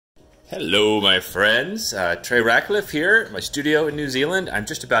Hello my friends, Trey Ratcliff here at my studio in New Zealand. I'm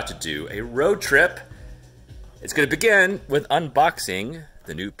just about to do a road trip. It's going to begin with unboxing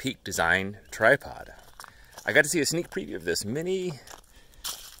the new Peak Design tripod. I got to see a sneak preview of this many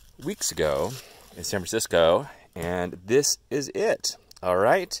weeks ago in San Francisco, and this is it. All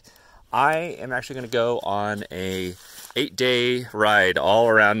right, I am actually going to go on a 8-day ride all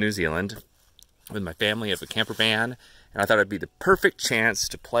around New Zealand with my family of a camper van. And I thought it'd be the perfect chance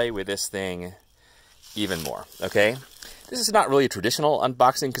to play with this thing even more, okay? This is not really a traditional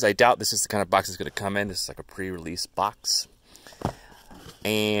unboxing because I doubt this is the kind of box it's gonna come in. This is like a pre-release box.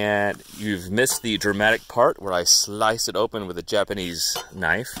 And you've missed the dramatic part where I sliced it open with a Japanese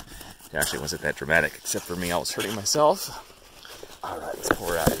knife. It actually wasn't that dramatic, except for me, I was hurting myself. All right, let's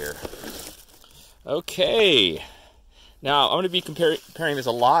pour it out of here. Okay. Now, I'm gonna be comparing this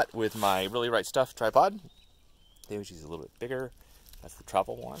a lot with my Really Right Stuff tripod, which is a little bit bigger. That's the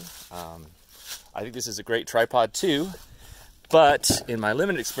travel one. I think this is a great tripod too, but in my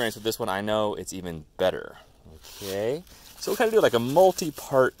limited experience with this one, I know it's even better. Okay, so we'll kind of do like a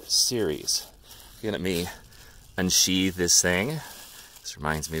multi-part series. You're gonna let me unsheath this thing. This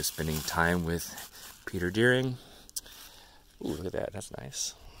reminds me of spending time with Peter Deering. Ooh, look at that, that's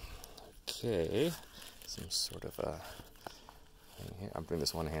nice. Okay, some sort of a thing here. I'm doing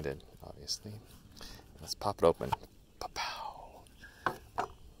this one-handed, obviously. Let's pop it open. Pow. Look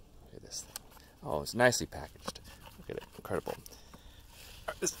at this thing. Oh, it's nicely packaged. Look at it. Incredible.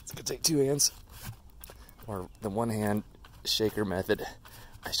 Right, this is going to take 2 hands. Or the one-hand shaker method.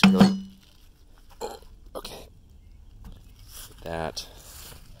 I should really... Oh, okay. Look at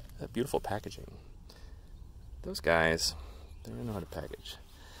that beautiful packaging. Those guys, they don't know how to package.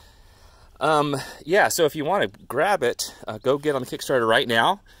 Yeah, so if you want to grab it, go get on the Kickstarter right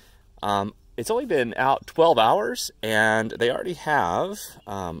now. It's only been out 12 hours, and they already have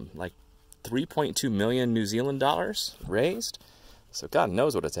like 3.2 million New Zealand dollars raised. So God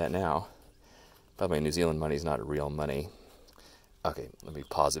knows what it's at now. By the way, New Zealand money is not real money. Okay, let me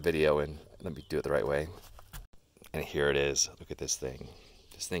pause the video and let me do it the right way. And here it is. Look at this thing.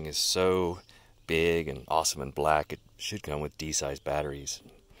 This thing is so big and awesome and black. It should come with D-sized batteries.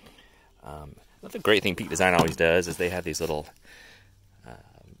 Another great thing Peak Design always does is they have these little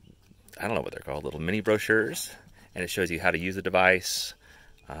I don't know what they're called, little mini brochures, and it shows you how to use the device,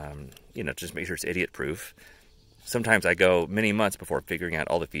 you know, just make sure it's idiot proof. Sometimes I go many months before figuring out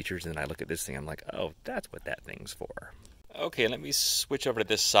all the features, and then I look at this thing, I'm like, oh, that's what that thing's for. Okay, let me switch over to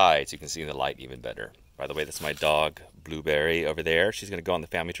this side so you can see the light even better. By the way, that's my dog, Blueberry, over there. She's gonna go on the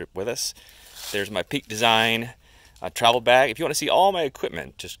family trip with us. There's my Peak Design travel bag. If you want to see all my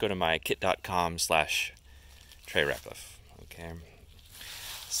equipment, just go to my kit.com/Trey Ratcliff, okay?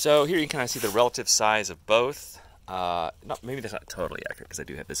 So here you can kind of see the relative size of both. Maybe that's not totally accurate because I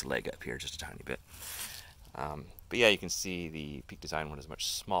do have this leg up here just a tiny bit. But yeah, you can see the Peak Design one is much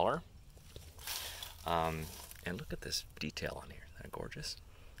smaller. And look at this detail on here. Isn't that gorgeous?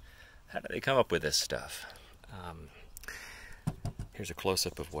 How do they come up with this stuff? Here's a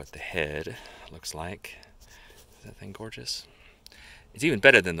close-up of what the head looks like. Is that thing gorgeous? It's even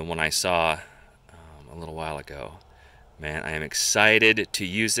better than the one I saw a little while ago. Man, I am excited to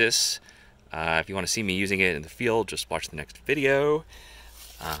use this. If you want to see me using it in the field, just watch the next video.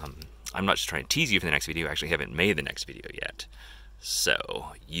 I'm not just trying to tease you for the next video. I actually haven't made the next video yet.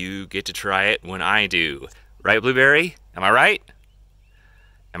 So, you get to try it when I do. Right, Blueberry? Am I right?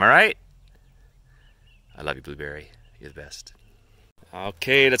 Am I right? I love you, Blueberry. You're the best.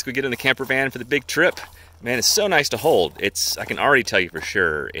 Okay, let's go get in the camper van for the big trip. Man, it's so nice to hold. I can already tell you for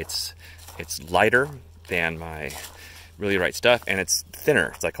sure, it's lighter than my Really Right Stuff, and it's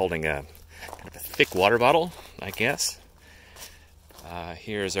thinner. It's like holding a kind of a thick water bottle, I guess.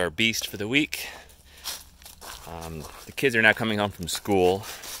 Here's our beast for the week. The kids are now coming home from school.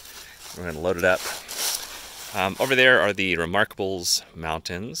 We're going to load it up. Over there are the Remarkables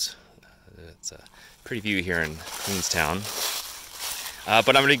Mountains. It's a pretty view here in Queenstown. But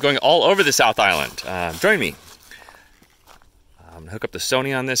I'm going to be going all over the South Island. Join me. I'm going to hook up the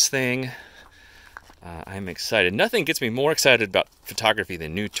Sony on this thing. I'm excited. Nothing gets me more excited about photography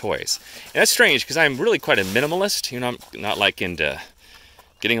than new toys. And that's strange because I'm really quite a minimalist. You know, I'm not like into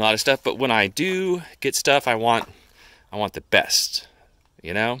getting a lot of stuff, but when I do get stuff, I want the best.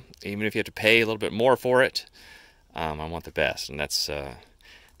 You know, even if you have to pay a little bit more for it, I want the best, and that's the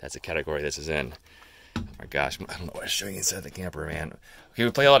category this is in. Oh my gosh, I don't know what I'm showing inside the camper, man. Okay,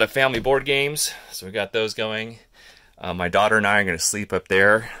 we play a lot of family board games, so we got those going. My daughter and I are going to sleep up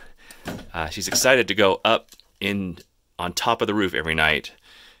there. She's excited to go up on top of the roof every night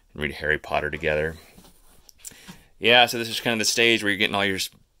and read Harry Potter together. Yeah, so this is kind of the stage where you're getting all your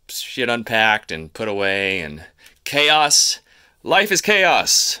shit unpacked and put away, and chaos. Life is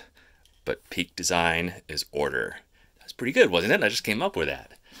chaos, but peak design is order. That's pretty good, wasn't it? I just came up with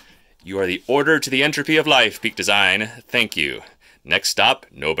that. You are the order to the entropy of life, peak design. Thank you. Next stop,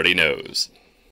 nobody knows.